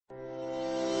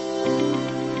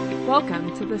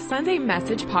Welcome to the Sunday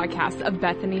Message podcast of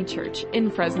Bethany Church in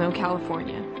Fresno,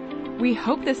 California. We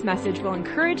hope this message will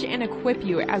encourage and equip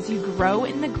you as you grow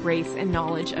in the grace and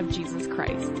knowledge of Jesus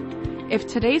Christ. If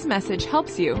today's message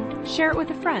helps you, share it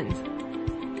with a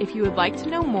friend. If you would like to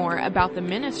know more about the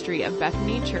ministry of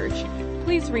Bethany Church,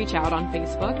 please reach out on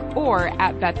Facebook or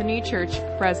at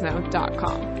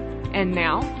bethanychurchfresno.com. And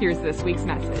now, here's this week's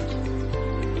message.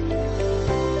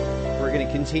 We're going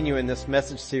to continue in this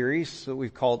message series that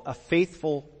we've called A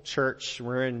Faithful Church.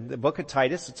 We're in the book of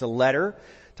Titus. It's a letter.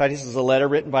 Titus is a letter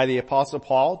written by the Apostle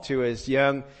Paul to his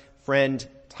young friend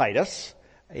Titus.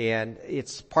 And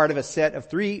it's part of a set of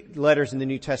 3 letters in the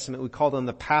New Testament. We call them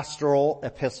the pastoral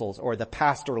epistles or the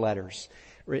pastor letters,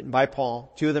 written by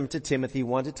Paul, 2 of them to Timothy,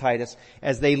 1 to Titus,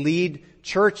 as they lead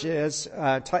churches,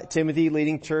 Timothy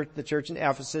leading the church in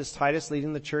Ephesus, Titus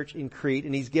leading the church in Crete,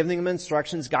 and he's giving them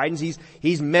instructions, guidance.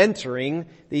 He's mentoring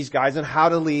these guys on how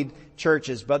to lead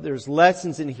churches, but there's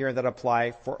lessons in here that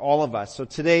apply for all of us. So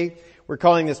today, we're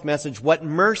calling this message, What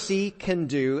Mercy Can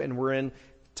Do, and we're in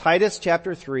Titus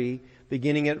chapter 3,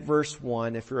 beginning at verse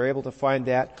 1. If you're able to find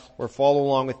that, or follow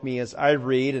along with me as I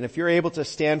read, and if you're able to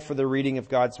stand for the reading of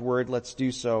God's Word, let's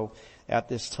do so at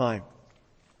this time.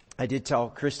 I did tell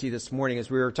Christy this morning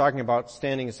as we were talking about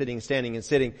standing and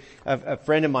sitting, a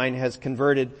friend of mine has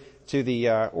converted to the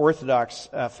Orthodox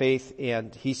faith,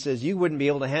 and he says, you wouldn't be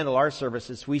able to handle our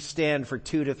services. We stand for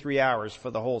 2 to 3 hours for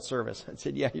the whole service. I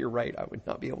said, yeah, you're right. I would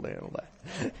not be able to handle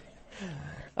that.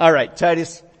 All right,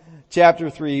 Titus chapter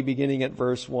 3, beginning at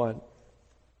verse 1.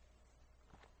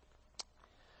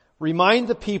 Remind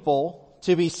the people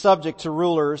to be subject to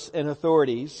rulers and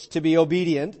authorities, to be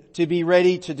obedient, to be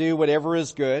ready to do whatever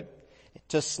is good,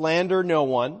 to slander no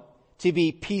one, to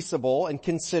be peaceable and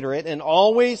considerate, and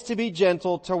always to be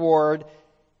gentle toward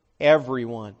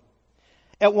everyone.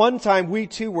 At one time we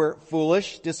too were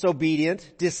foolish,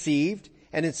 disobedient, deceived,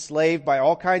 and enslaved by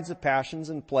all kinds of passions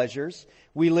and pleasures.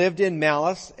 We lived in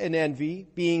malice and envy,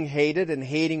 being hated and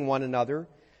hating one another.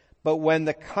 But when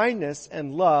the kindness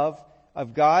and love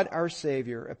of God our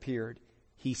Savior appeared,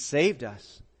 He saved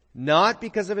us, not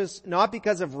because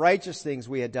of righteous things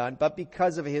we had done, but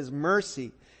because of His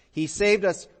mercy. He saved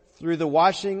us through the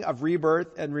washing of rebirth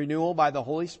and renewal by the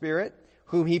Holy Spirit,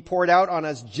 whom He poured out on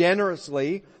us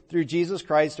generously through Jesus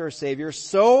Christ our Savior,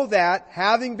 so that,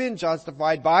 having been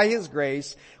justified by His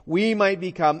grace, we might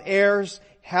become heirs,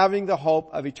 having the hope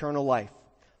of eternal life.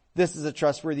 This is a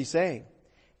trustworthy saying.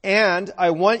 And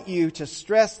I want you to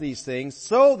stress these things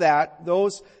so that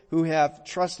those who have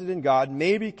trusted in God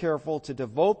may be careful to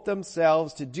devote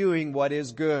themselves to doing what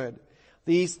is good.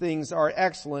 These things are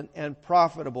excellent and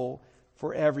profitable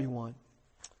for everyone.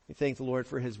 We thank the Lord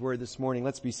for His word this morning.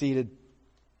 Let's be seated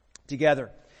together.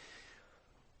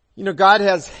 You know, God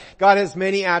has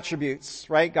many attributes,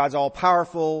 right? God's all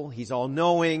powerful. He's all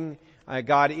knowing.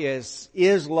 God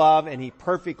is love, and He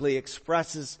perfectly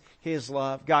expresses His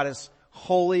love. God is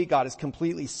holy. God is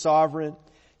completely sovereign.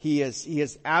 He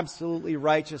is absolutely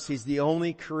righteous. He's the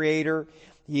only creator.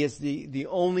 He is the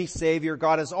only savior.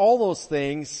 God is all those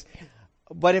things.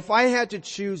 But if I had to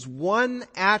choose one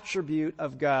attribute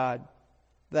of God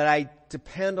that I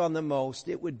depend on the most,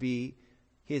 it would be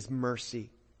His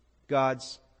mercy.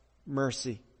 God's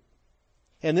mercy.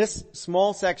 And this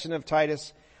small section of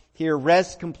Titus here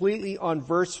rests completely on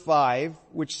verse 5,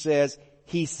 which says,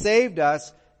 He saved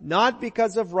us not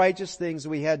because of righteous things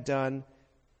we had done,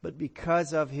 but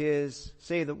because of His,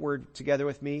 say the word together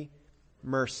with me,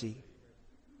 mercy.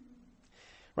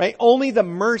 Right? Only the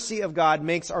mercy of God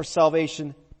makes our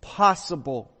salvation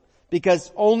possible,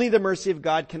 because only the mercy of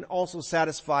God can also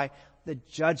satisfy the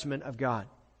judgment of God.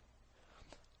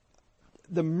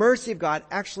 The mercy of God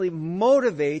actually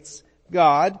motivates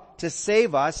God to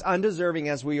save us, undeserving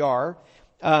as we are.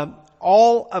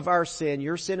 All of our sin,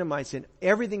 your sin and my sin,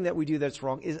 everything that we do that's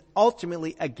wrong is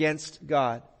ultimately against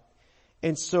God.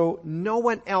 And so no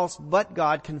one else but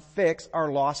God can fix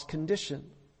our lost condition.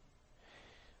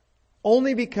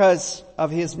 Only because of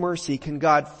His mercy can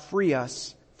God free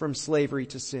us from slavery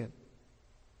to sin.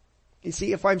 You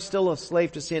see, if I'm still a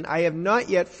slave to sin, I have not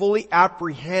yet fully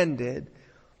apprehended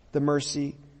the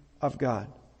mercy of God.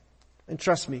 And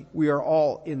trust me, we are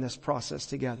all in this process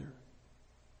together.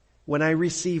 When I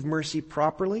receive mercy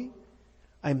properly,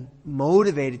 I'm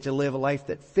motivated to live a life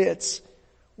that fits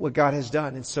what God has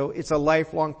done. And so it's a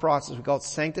lifelong process. We call it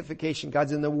sanctification.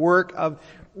 God's in the work of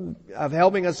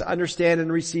helping us understand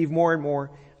and receive more and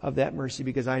more of that mercy,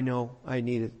 because I know I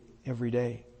need it every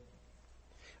day.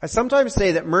 I sometimes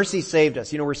say that mercy saved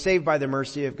us. You know, we're saved by the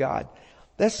mercy of God.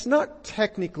 That's not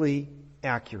technically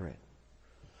accurate.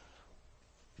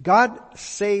 God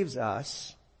saves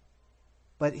us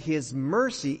but His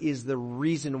mercy is the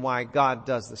reason why God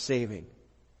does the saving.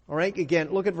 Alright, again,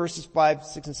 look at verses 5,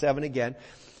 6, and 7 again.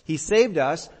 He saved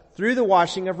us through the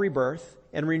washing of rebirth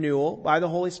and renewal by the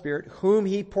Holy Spirit, whom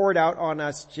He poured out on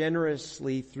us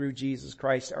generously through Jesus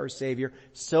Christ our Savior,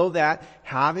 so that,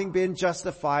 having been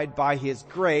justified by His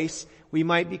grace, we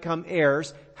might become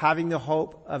heirs, having the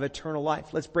hope of eternal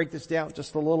life. Let's break this down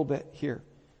just a little bit here.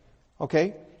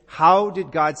 Okay? How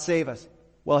did God save us?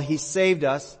 Well, He saved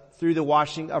us through the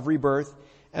washing of rebirth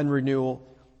and renewal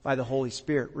by the Holy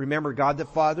Spirit. Remember, God the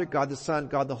Father, God the Son,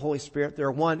 God the Holy Spirit, they're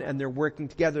one and they're working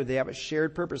together. They have a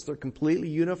shared purpose. They're completely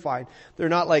unified. They're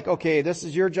not like, okay, this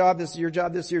is your job, this is your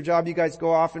job, this is your job. You guys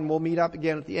go off and we'll meet up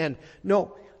again at the end.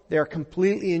 No, they're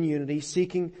completely in unity,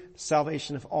 seeking the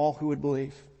salvation of all who would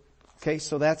believe. Okay,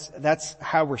 so that's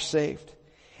how we're saved.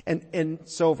 And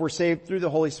so if we're saved through the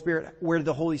Holy Spirit, where did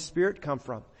the Holy Spirit come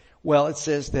from? Well, it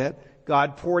says that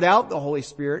God poured out the Holy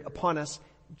Spirit upon us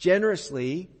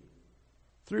generously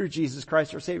through Jesus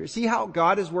Christ our Savior. See how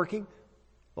God is working?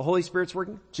 The Holy Spirit's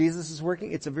working. Jesus is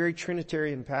working. It's a very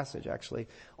Trinitarian passage, actually.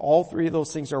 All three of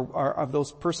those things are of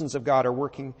those persons of God are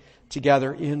working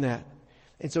together in that.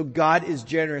 And so God is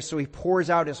generous, so He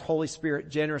pours out His Holy Spirit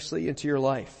generously into your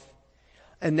life.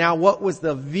 And now what was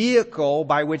the vehicle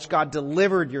by which God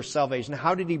delivered your salvation?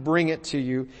 How did He bring it to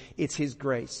you? It's His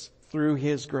grace, through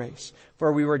His grace.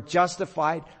 For we were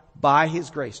justified by His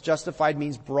grace. Justified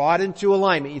means brought into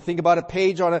alignment. You think about a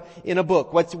page in a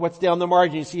book. What's down the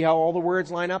margin? You see how all the words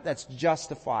line up? That's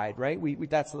justified, right?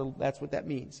 That's what that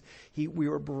means. We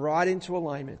were brought into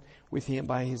alignment with Him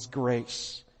by His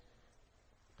grace.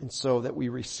 And so that we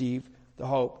receive the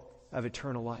hope of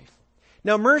eternal life.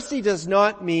 Now, mercy does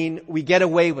not mean we get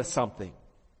away with something.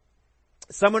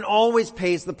 Someone always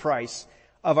pays the price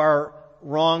of our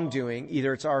wrongdoing.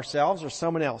 Either it's ourselves or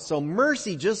someone else. So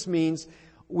mercy just means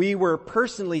we were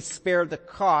personally spared the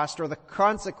cost or the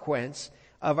consequence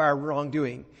of our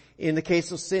wrongdoing. In the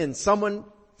case of sin, the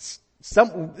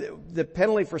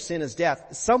penalty for sin is death.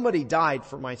 Somebody died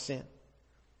for my sin.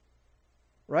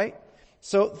 Right?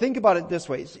 So think about it this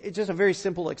way. It's just a very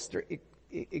simple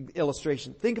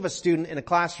illustration. Think of a student in a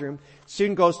classroom.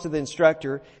 Student goes to the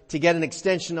instructor to get an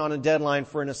extension on a deadline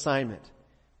for an assignment.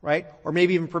 Right? Or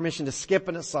maybe even permission to skip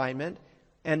an assignment.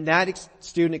 And that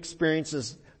student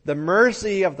experiences the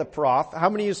mercy of the prof. How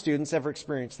many of you students ever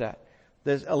experienced that?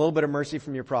 There's a little bit of mercy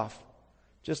from your prof.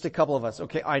 Just a couple of us.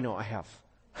 Okay, I know I have.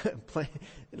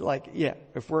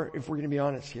 If we're going to be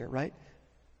honest here, right?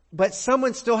 But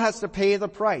someone still has to pay the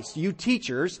price. You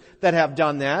teachers that have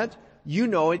done that, you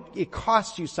know it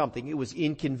cost you something. It was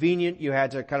inconvenient. You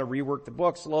had to kind of rework the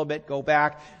books a little bit, go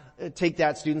back, take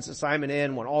that student's assignment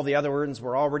in when all the other ones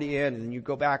were already in, and then you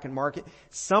go back and mark it.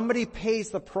 Somebody pays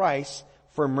the price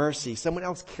for mercy. Someone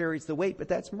else carries the weight, but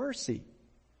that's mercy.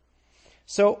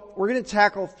 So we're going to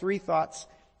tackle 3 thoughts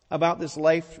about this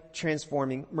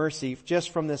life-transforming mercy just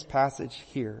from this passage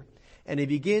here. And it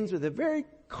begins with a very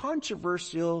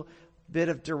controversial bit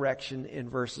of direction in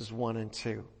verses 1 and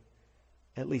 2.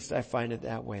 At least I find it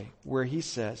that way, where he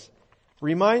says,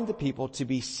 remind the people to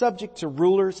be subject to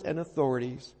rulers and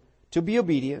authorities, to be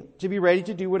obedient, to be ready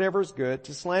to do whatever is good,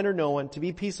 to slander no one, to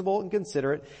be peaceable and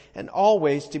considerate, and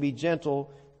always to be gentle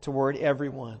toward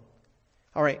everyone.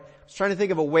 All right, I was trying to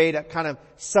think of a way to kind of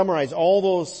summarize all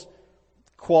those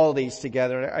qualities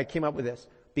together. I came up with this.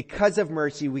 Because of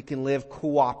mercy, we can live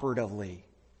cooperatively.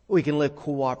 We can live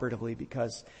cooperatively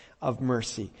because of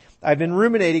mercy. I've been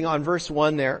ruminating on verse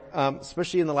 1 there,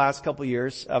 especially in the last couple of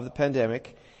years of the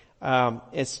pandemic. And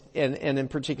in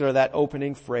particular that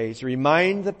opening phrase,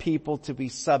 remind the people to be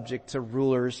subject to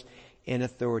rulers and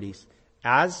authorities.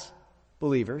 As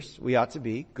believers, we ought to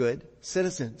be good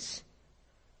citizens.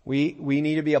 We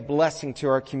need to be a blessing to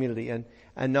our community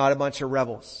and not a bunch of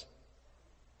rebels.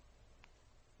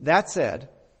 That said,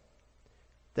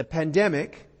 the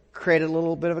pandemic created a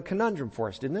little bit of a conundrum for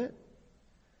us, didn't it?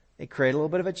 It created a little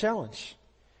bit of a challenge.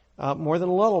 More than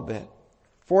a little bit.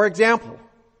 For example,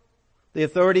 the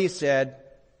authorities said,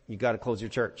 you got to close your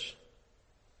church.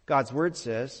 God's word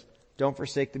says, don't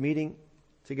forsake the meeting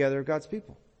together of God's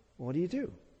people. What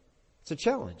do? It's a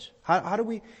challenge. How do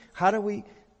we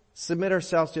submit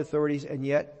ourselves to authorities and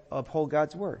yet uphold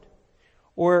God's word?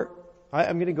 Or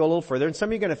I'm going to go a little further, and some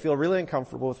of you are going to feel really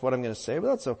uncomfortable with what I'm going to say, but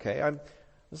that's okay.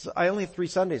 I only have 3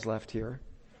 Sundays left here.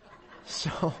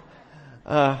 So,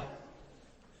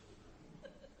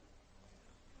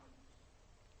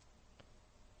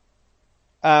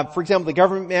 for example, the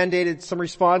government mandated some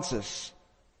responses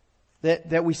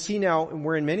that we see now and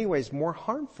were in many ways more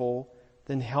harmful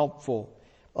than helpful.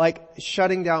 Like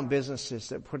shutting down businesses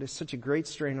that put such a great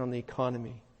strain on the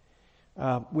economy.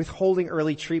 withholding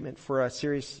early treatment for a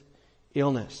serious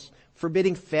illness,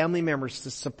 forbidding family members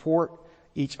to support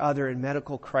each other in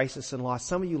medical crisis and loss.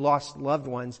 Some of you lost loved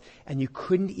ones and you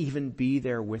couldn't even be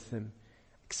there with them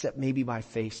except maybe by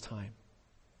FaceTime.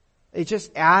 It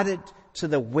just added to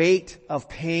the weight of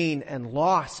pain and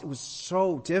loss. It was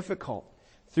so difficult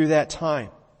through that time.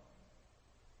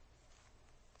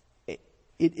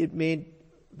 It made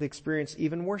the experience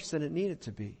even worse than it needed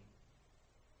to be.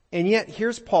 And yet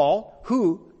here's Paul,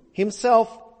 who himself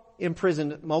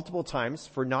imprisoned multiple times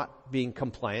for not being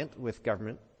compliant with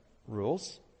government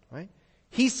rules, right?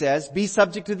 He says, be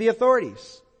subject to the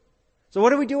authorities. So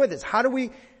what do we do with this? How do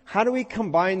we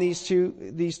combine these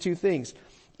two things?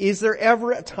 Is there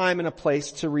ever a time and a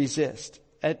place to resist?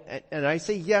 And I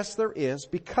say yes, there is,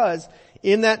 because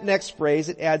in that next phrase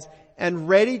it adds, and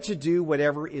ready to do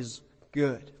whatever is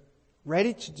good.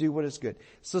 Ready to do what is good.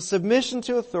 So submission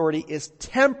to authority is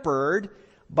tempered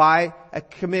by a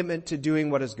commitment to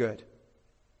doing what is good.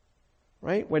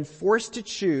 Right? When forced to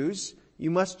choose,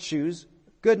 you must choose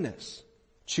goodness.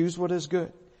 Choose what is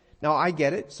good. Now I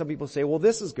get it. Some people say, well,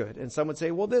 this is good. And some would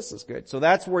say, well, this is good. So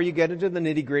that's where you get into the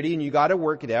nitty gritty and you gotta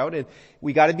work it out and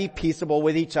we gotta be peaceable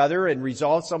with each other and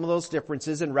resolve some of those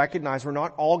differences and recognize we're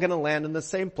not all gonna land in the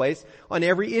same place on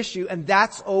every issue, and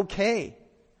that's okay.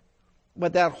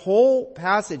 But that whole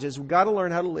passage is we've got to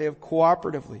learn how to live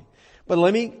cooperatively. But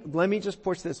let me just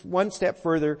push this one step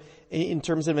further in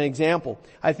terms of an example.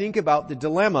 I think about the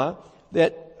dilemma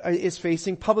that is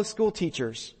facing public school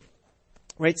teachers.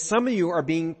 Right? Some of you are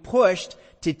being pushed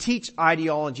to teach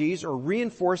ideologies or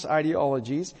reinforce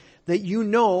ideologies that you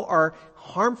know are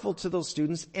harmful to those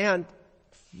students and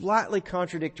flatly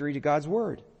contradictory to God's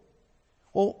Word.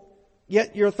 Well,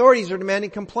 yet your authorities are demanding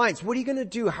compliance. What are you going to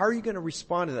do? How are you going to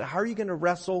respond to that? How are you going to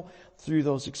wrestle through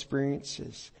those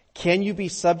experiences? Can you be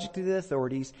subject to the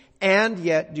authorities and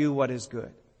yet do what is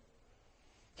good?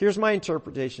 Here's my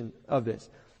interpretation of this.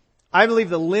 I believe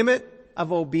the limit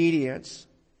of obedience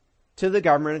to the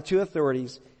government and to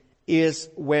authorities is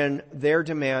when their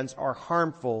demands are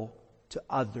harmful to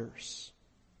others.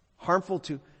 Harmful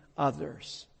to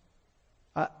others.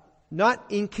 Not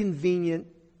inconvenient,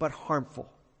 but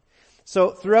harmful.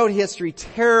 So throughout history,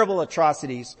 terrible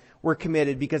atrocities were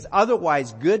committed because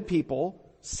otherwise good people,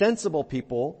 sensible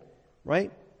people,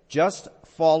 right, just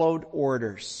followed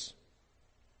orders.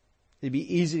 It'd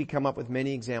be easy to come up with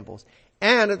many examples.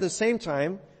 And at the same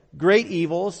time, great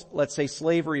evils, let's say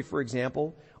slavery, for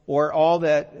example, or all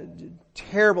that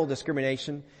terrible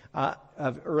discrimination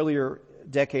of earlier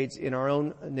decades in our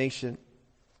own nation,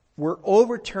 were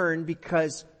overturned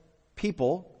because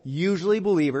people, usually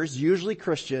believers, usually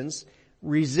Christians,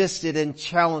 resisted and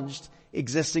challenged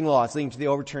existing laws, leading to the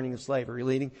overturning of slavery,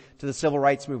 leading to the civil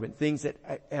rights movement, things that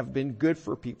have been good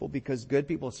for people because good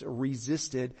people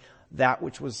resisted that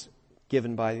which was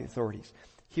given by the authorities.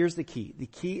 Here's the key. The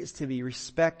key is to be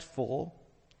respectful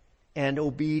and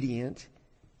obedient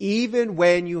even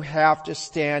when you have to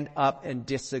stand up and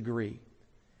disagree.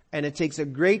 And it takes a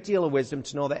great deal of wisdom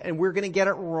to know that. And we're going to get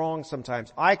it wrong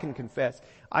sometimes. I can confess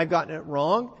I've gotten it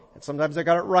wrong and sometimes I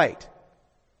got it right.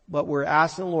 But we're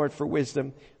asking the Lord for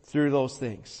wisdom through those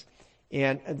things.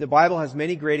 And the Bible has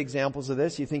many great examples of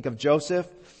this. You think of Joseph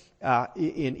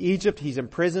in Egypt. He's in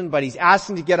prison, but he's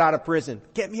asking to get out of prison.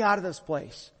 Get me out of this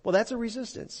place. Well, that's a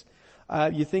resistance.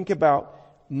 You think about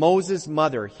Moses'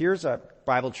 mother. Here's a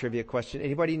Bible trivia question.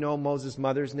 Anybody know Moses'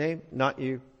 mother's name? Not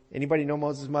you. Anybody know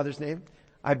Moses' mother's name?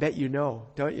 I bet you know,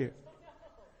 don't you?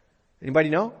 Anybody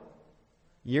know?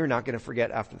 You're not going to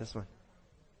forget after this one.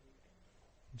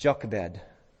 Jochebed.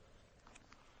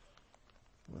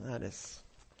 Well, that is,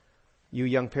 you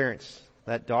young parents,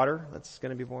 that daughter that's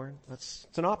going to be born, it's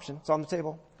an option. It's on the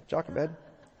table. Jochebed.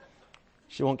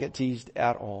 She won't get teased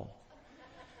at all.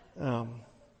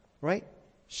 Right?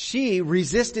 She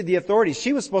resisted the authorities.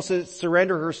 She was supposed to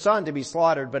surrender her son to be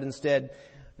slaughtered, but instead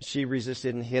she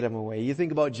resisted and hid him away. You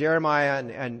think about Jeremiah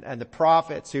and the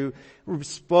prophets who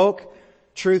spoke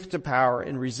truth to power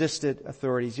and resisted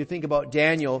authorities. You think about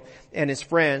Daniel and his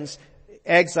friends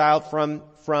exiled from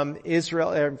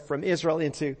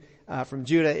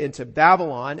Judah into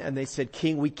Babylon, and they said,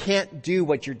 King, we can't do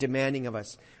what you're demanding of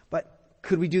us, but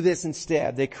could we do this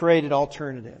instead? They created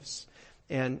alternatives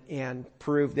and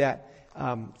proved that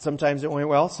sometimes it went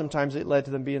well, sometimes it led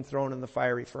to them being thrown in the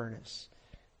fiery furnace.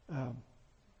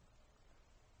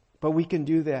 But we can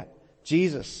do that.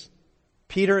 Jesus,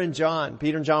 Peter and John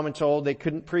were told they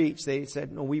couldn't preach. They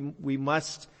said, no, we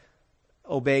must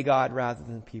obey God rather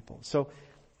than people. So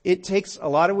it takes a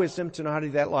lot of wisdom to know how to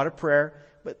do that, a lot of prayer.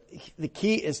 But the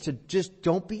key is to just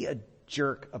don't be a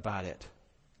jerk about it.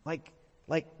 Like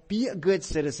be a good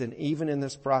citizen even in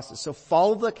this process. So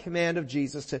follow the command of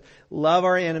Jesus to love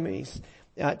our enemies,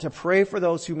 to pray for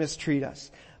those who mistreat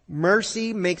us.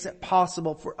 Mercy makes it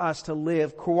possible for us to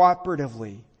live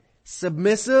cooperatively,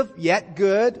 submissive yet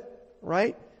good,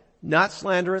 right? Not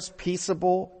slanderous,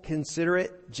 peaceable,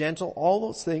 considerate, gentle, all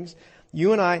those things.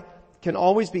 You and I can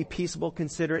always be peaceable,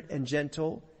 considerate, and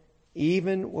gentle,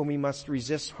 even when we must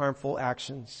resist harmful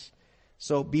actions.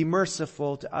 So be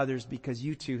merciful to others because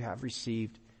you too have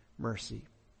received mercy.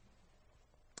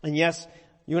 And yes,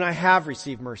 you and I have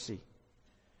received mercy.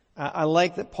 I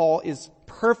like that Paul is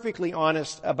perfectly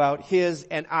honest about his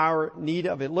and our need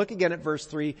of it. Look again at verse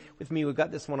 3 with me. We've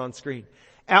got this one on screen.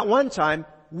 At one time,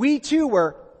 we too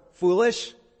were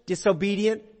foolish,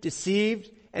 disobedient,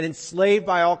 deceived, and enslaved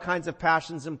by all kinds of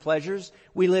passions and pleasures.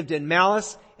 We lived in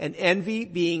malice and envy,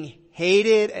 being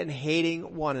hated and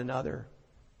hating one another.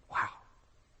 Wow.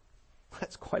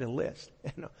 That's quite a list.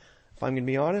 If I'm going to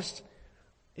be honest,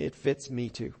 it fits me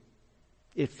too.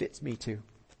 It fits me too.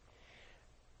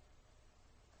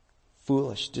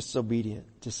 Foolish,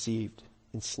 disobedient, deceived,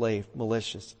 enslaved,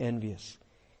 malicious, envious,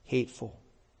 hateful.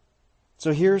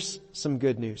 So here's some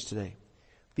good news today.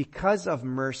 Because of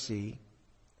mercy,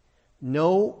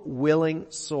 no willing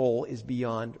soul is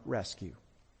beyond rescue.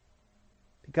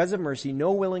 Because of mercy,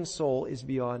 no willing soul is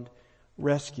beyond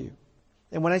rescue.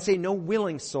 And when I say no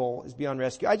willing soul is beyond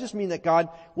rescue, I just mean that God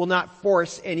will not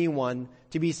force anyone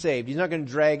to be saved. He's not going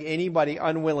to drag anybody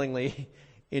unwillingly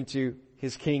into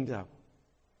His kingdom.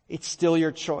 It's still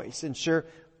your choice. And sure, it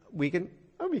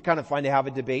would be kind of fun to have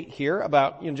a debate here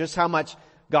about, just how much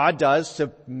God does to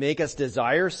make us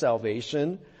desire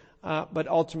salvation. But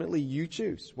ultimately you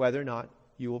choose whether or not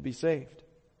you will be saved.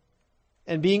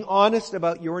 And being honest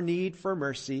about your need for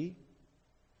mercy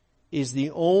is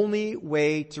the only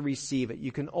way to receive it.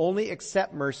 You can only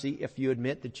accept mercy if you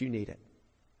admit that you need it.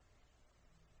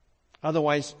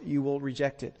 Otherwise, you will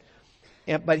reject it.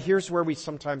 But here's where we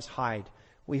sometimes hide.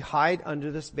 We hide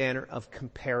under this banner of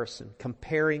comparison,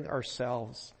 comparing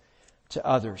ourselves to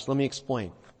others. Let me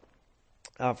explain.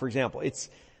 For example,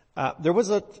 there was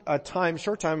a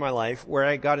short time in my life where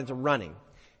I got into running.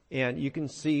 And you can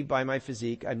see by my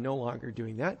physique, I'm no longer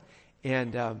doing that.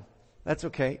 And that's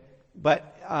okay.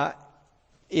 But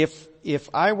if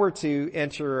I were to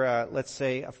enter, let's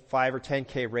say, a 5 or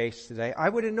 10K race today, I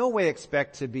would in no way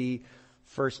expect to be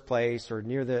first place or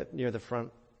near the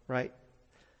front, right?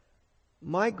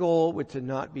 My goal would to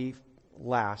not be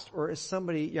last. Or as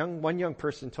one young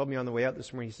person told me on the way out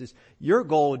this morning, he says, your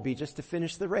goal would be just to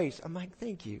finish the race. I'm like,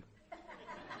 thank you.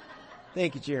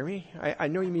 Thank you, Jeremy. I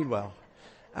know you mean well.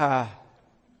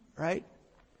 Right?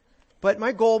 But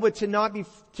my goal would to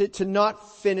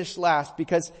not finish last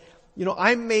because,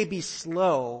 I may be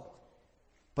slow,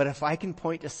 but if I can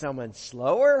point to someone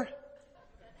slower,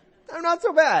 I'm not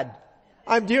so bad.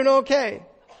 I'm doing okay.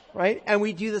 Right? And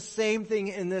we do the same thing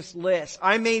in this list.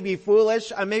 I may be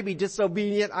foolish, I may be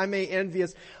disobedient, I may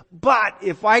envious, but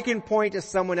if I can point to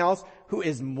someone else who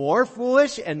is more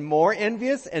foolish and more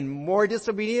envious and more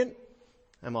disobedient,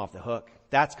 I'm off the hook.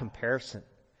 That's comparison.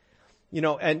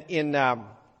 And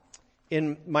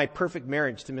in my perfect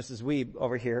marriage to Mrs. Weeb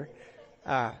over here,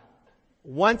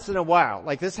 once in a while,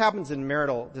 like this happens in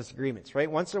marital disagreements, right?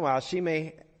 Once in a while, she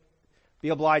may be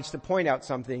obliged to point out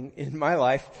something in my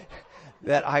life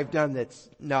that I've done that's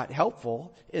not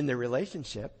helpful in the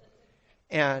relationship.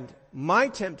 And my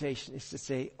temptation is to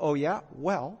say, oh yeah,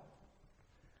 well,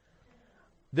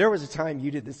 there was a time you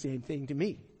did the same thing to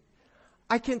me.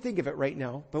 I can't think of it right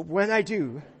now, but when I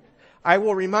do, I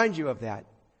will remind you of that.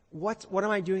 What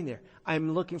am I doing there?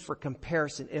 I'm looking for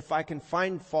comparison. If I can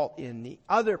find fault in the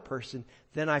other person,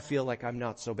 then I feel like I'm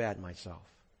not so bad myself.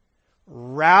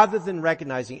 Rather than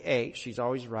recognizing A, she's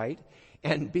always right,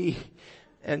 and B,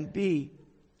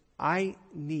 I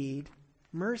need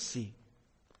mercy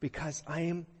because I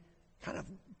am kind of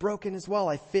broken as well.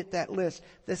 I fit that list.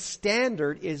 The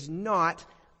standard is not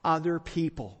other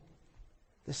people.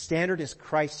 The standard is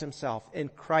Christ Himself,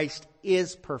 and Christ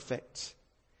is perfect.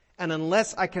 And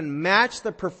unless I can match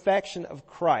the perfection of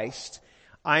Christ,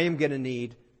 I am going to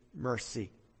need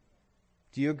mercy.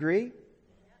 Do you agree?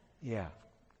 Yeah.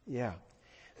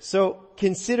 So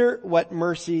consider what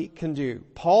mercy can do.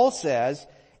 Paul says,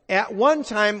 at one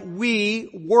time we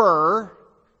were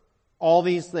all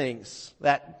these things,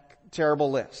 that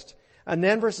terrible list. And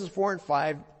then verses 4 and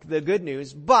 5, the good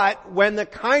news. But when the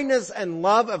kindness and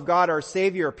love of God our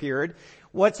Savior appeared,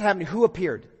 what's happening? Who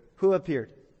appeared?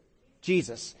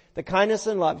 Jesus. The kindness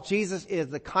and love. Jesus is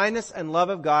the kindness and love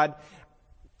of God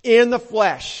in the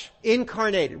flesh,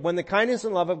 incarnated. When the kindness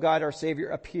and love of God our Savior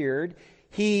appeared,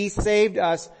 He saved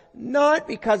us not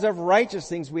because of righteous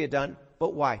things we had done,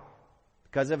 but why?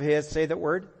 Because of His, say that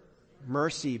word,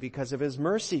 mercy. Because of His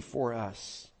mercy for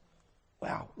us.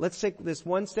 Wow. Let's take this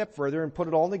one step further and put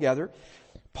it all together.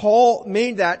 Paul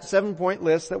made that 7-point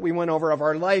list that we went over of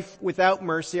our life without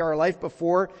mercy, our life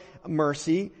before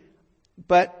mercy.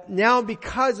 But now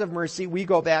because of mercy, we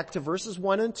go back to verses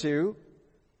 1 and 2,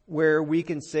 where we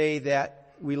can say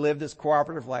that we live this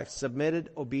cooperative life, submitted,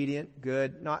 obedient,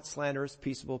 good, not slanderous,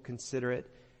 peaceable, considerate,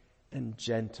 and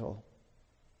gentle.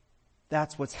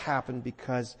 That's what's happened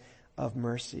because of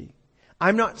mercy.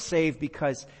 I'm not saved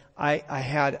because I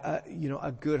had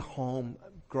a good home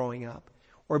growing up,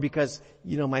 or because,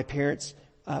 my parents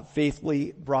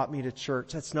faithfully brought me to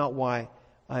church. That's not why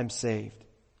I'm saved.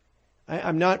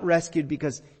 I'm not rescued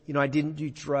because, I didn't do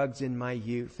drugs in my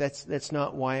youth. That's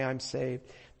not why I'm saved.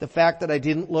 The fact that I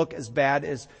didn't look as bad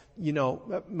as,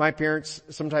 my parents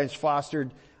sometimes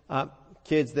fostered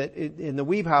kids that in the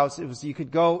Weeb house, it was you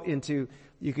could go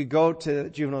to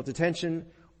juvenile detention,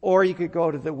 or you could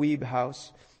go to the Weeb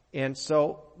house. And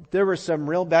so there were some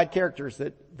real bad characters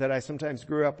that I sometimes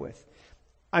grew up with.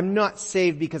 I'm not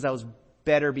saved because I was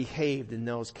better behaved than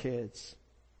those kids,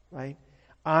 right?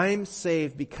 I'm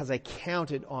saved because I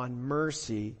counted on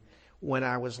mercy when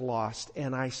I was lost,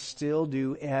 and I still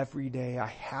do every day. I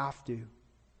have to.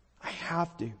 I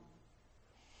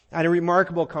had a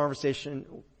remarkable conversation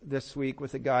this week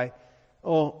with a guy,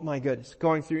 oh my goodness,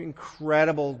 going through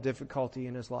incredible difficulty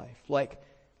in his life,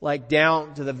 like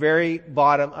down to the very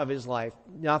bottom of his life,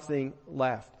 nothing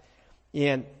left.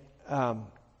 And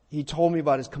he told me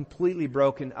about his completely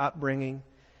broken upbringing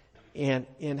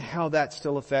and how that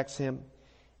still affects him.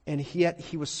 And yet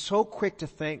he was so quick to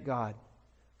thank God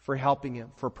for helping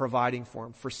him, for providing for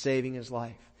him, for saving his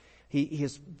life. He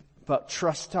has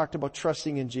talked about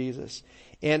trusting in Jesus.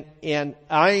 And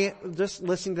I, just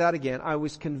listening to that again, I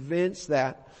was convinced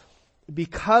that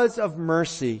because of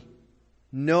mercy,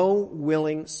 no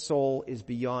willing soul is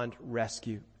beyond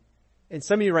rescue. And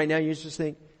some of you right now, you just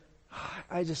think,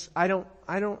 I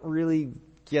don't really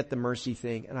get the mercy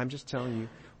thing. And I'm just telling you,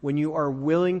 when you are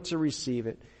willing to receive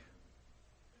it,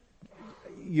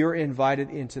 you're invited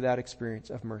into that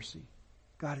experience of mercy.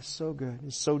 God is so good.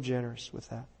 He's so generous with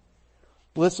that.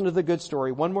 Listen to the good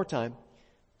story one more time.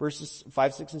 Verses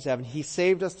 5, 6, and 7. He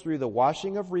saved us through the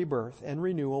washing of rebirth and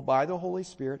renewal by the Holy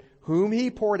Spirit, whom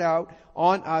He poured out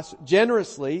on us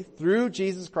generously through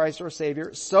Jesus Christ our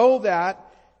Savior, so that,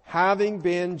 having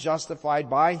been justified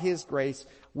by His grace,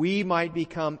 we might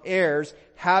become heirs,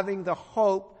 having the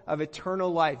hope of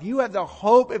eternal life. You have the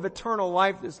hope of eternal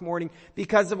life this morning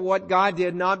because of what God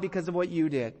did, not because of what you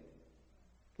did.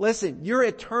 Listen, your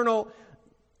eternal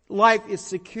life is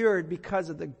secured because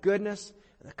of the goodness,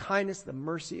 the kindness, the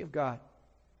mercy of God.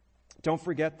 Don't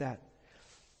forget that.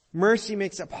 Mercy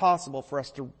makes it possible for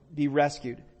us to be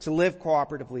rescued, to live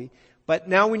cooperatively. But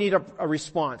now we need a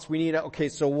response. We need okay,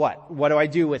 so what? What do I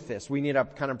do with this? We need a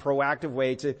kind of proactive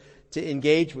way to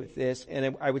engage with this.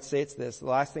 And I would say it's this. The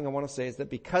last thing I want to say is that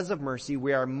because of mercy,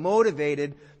 we are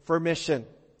motivated for mission.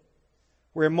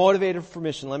 We're motivated for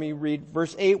mission. Let me read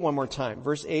verse 8 one more time.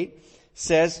 Verse 8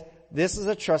 says, this is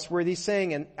a trustworthy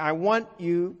saying, and I want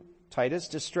you, Titus,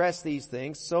 to stress these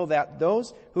things so that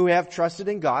those who have trusted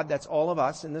in God, that's all of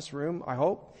us in this room, I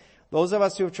hope, those of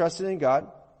us who have trusted in God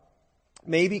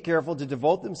may be careful to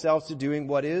devote themselves to doing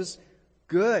what is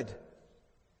good.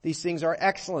 These things are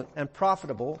excellent and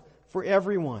profitable for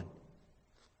everyone.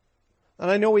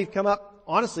 And I know we've come up,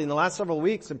 honestly, in the last several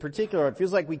weeks in particular, it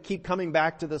feels like we keep coming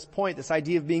back to this point, this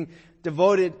idea of being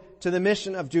devoted to the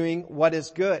mission of doing what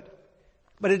is good.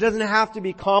 But it doesn't have to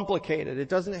be complicated. It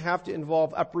doesn't have to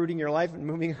involve uprooting your life and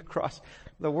moving across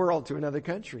the world to another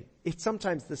country. It's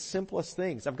sometimes the simplest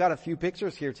things. I've got a few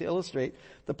pictures here to illustrate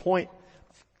the point.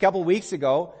 A couple weeks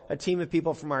ago, a team of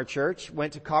people from our church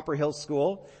went to Copper Hill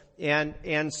School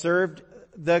and served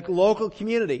the local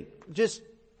community, just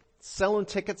selling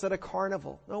tickets at a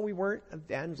carnival. No, we weren't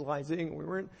evangelizing. We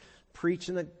weren't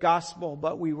preaching the gospel,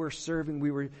 but we were serving.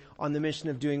 We were on the mission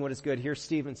of doing what is good. Here's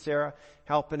Steve and Sarah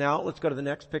helping out. Let's go to the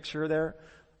next picture there.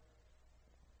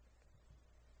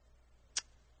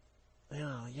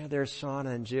 Yeah, there's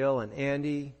Shauna and Jill and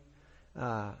Andy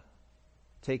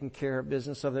taking care of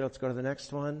business over there. Let's go to the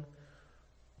next one.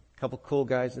 A couple cool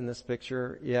guys in this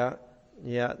picture. Yeah,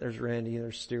 there's Randy,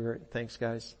 there's Stuart. Thanks,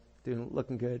 guys.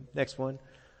 Looking good. Next one.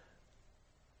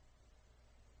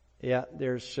 Yeah,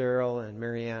 there's Cheryl and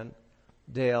Marianne.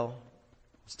 Dale.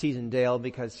 I was teasing Dale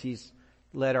because he's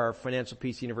led our Financial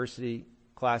Peace University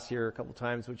class here a couple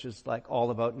times, which is like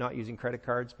all about not using credit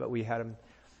cards, but we had him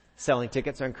selling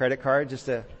tickets on credit card just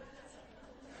to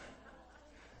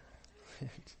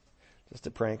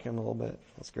prank him a little bit.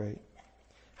 That's great.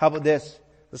 How about this?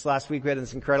 This last week we had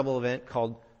this incredible event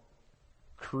called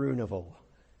Carnival.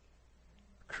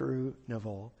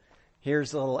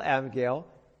 Here's little Abigail.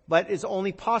 But it's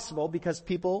only possible because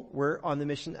people were on the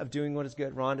mission of doing what is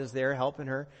good. Rhonda's there helping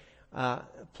her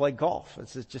play golf.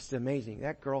 It's just amazing.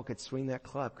 That girl could swing that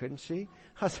club, couldn't she?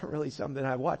 That's really something.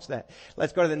 I watched that.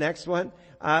 Let's go to the next one.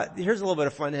 Here's a little bit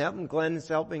of fun happening. Glenn is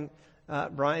helping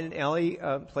Brian and Ellie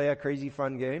play a crazy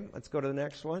fun game. Let's go to the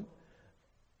next one.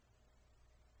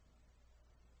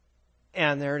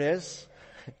 And there it is.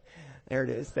 There it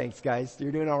is. Thanks, guys.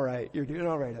 You're doing all right. You're doing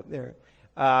all right up there.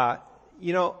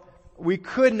 We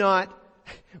could not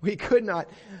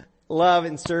love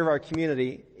and serve our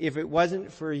community if it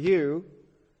wasn't for you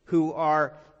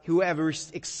who have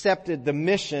accepted the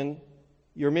mission.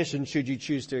 Your mission, should you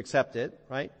choose to accept it,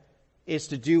 right, is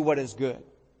to do what is good.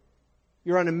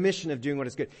 You're on a mission of doing what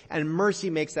is good. And mercy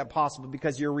makes that possible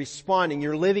because you're responding.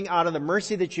 You're living out of the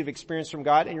mercy that you've experienced from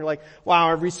God. And you're like,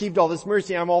 wow, I've received all this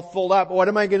mercy. I'm all filled up. What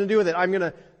am I going to do with it? I'm going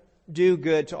to do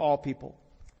good to all people,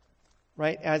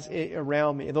 right,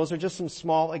 around me. Those are just some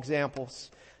small examples.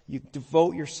 You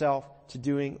devote yourself to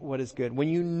doing what is good. When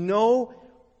you know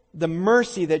the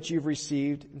mercy that you've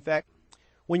received, in fact,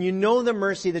 when you know the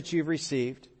mercy that you've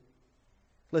received,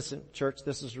 listen, church,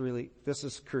 this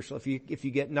is crucial. If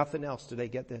you get nothing else today,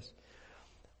 get this.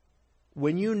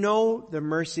 When you know the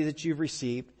mercy that you've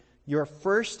received, your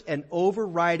first and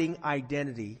overriding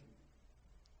identity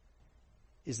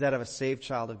is that of a saved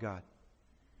child of God.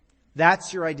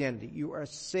 That's your identity. You are a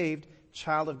saved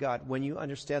child of God when you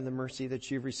understand the mercy that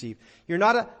you've received. You're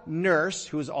not a nurse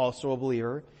who is also a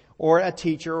believer, or a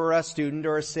teacher, or a student,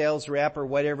 or a sales rep, or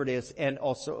whatever it is, and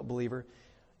also a believer.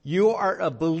 You are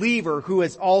a believer who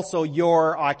is also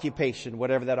your occupation,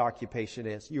 whatever that occupation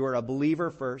is. You are a believer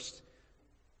first,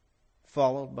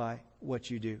 followed by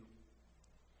what you do.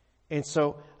 And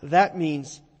so that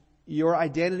means your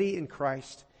identity in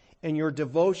Christ and your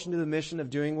devotion to the mission of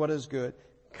doing what is good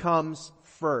comes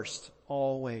first,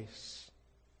 always.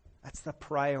 That's the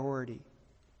priority.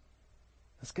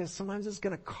 Sometimes it's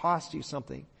going to cost you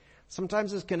something.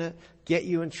 Sometimes it's going to get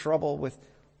you in trouble with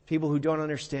people who don't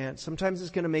understand. Sometimes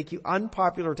it's going to make you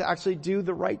unpopular to actually do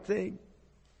the right thing.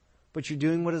 But you're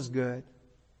doing what is good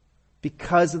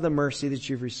because of the mercy that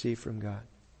you've received from God.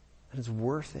 And it's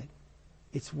worth it.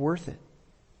 It's worth it.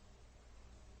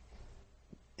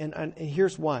 And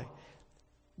here's why.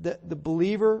 The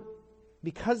believer,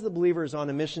 because the believer is on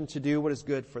a mission to do what is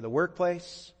good for the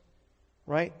workplace,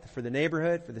 right? For the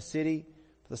neighborhood, for the city,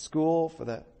 for the school, for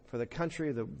the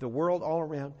country, the world all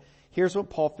around. Here's what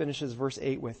Paul finishes verse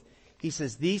 8 with. He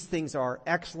says, these things are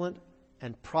excellent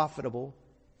and profitable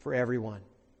for everyone.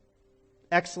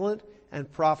 Excellent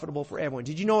and profitable for everyone.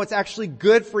 Did you know it's actually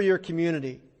good for your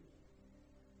community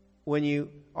when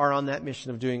you are on that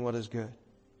mission of doing what is good?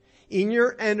 In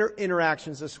your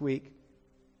interactions this week,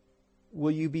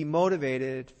 will you be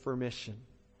motivated for mission?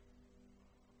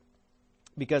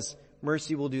 Because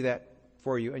mercy will do that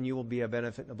for you, and you will be a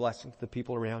benefit and a blessing to the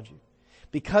people around you.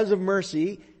 Because of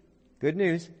mercy, good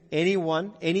news, any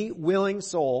willing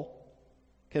soul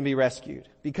can be rescued.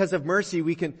 Because of mercy,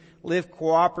 we can live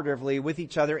cooperatively with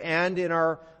each other and in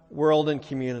our world and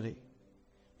community.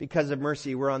 Because of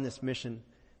mercy, we're on this mission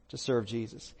to serve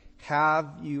Jesus.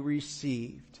 Have you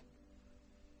received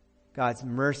God's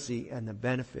mercy and the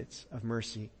benefits of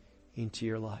mercy into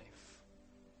your life?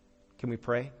 Can we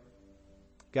pray?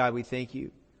 God, we thank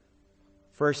you.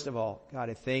 First of all, God,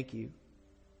 I thank you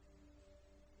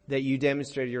that you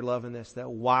demonstrated your love in this, that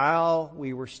while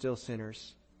we were still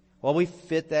sinners, while we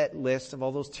fit that list of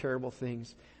all those terrible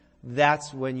things,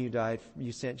 that's when you died.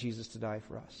 You sent Jesus to die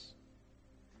for us.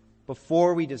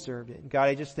 Before we deserved it. And God,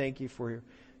 I just thank you for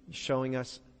showing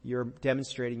us,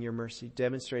 demonstrating your mercy,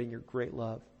 demonstrating your great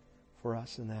love for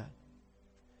us in that.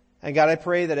 And God, I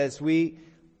pray that as we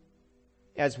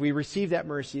receive that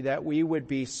mercy, that we would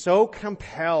be so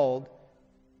compelled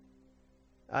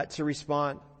to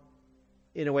respond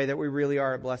in a way that we really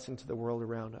are a blessing to the world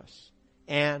around us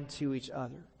and to each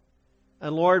other.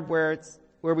 And Lord, where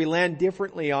we land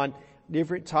differently on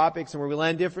different topics and where we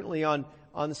land differently on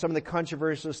some of the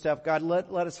controversial stuff, God, let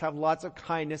us have lots of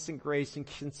kindness and grace and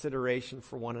consideration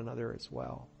for one another as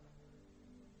well.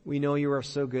 We know you are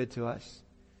so good to us,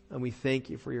 and we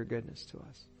thank you for your goodness to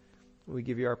us. We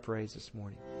give you our praise this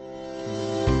morning.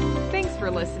 Thanks for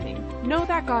listening. Know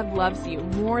that God loves you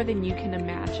more than you can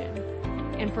imagine.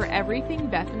 And for everything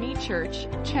Bethany Church,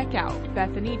 check out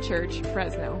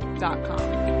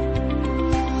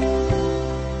BethanyChurchFresno.com.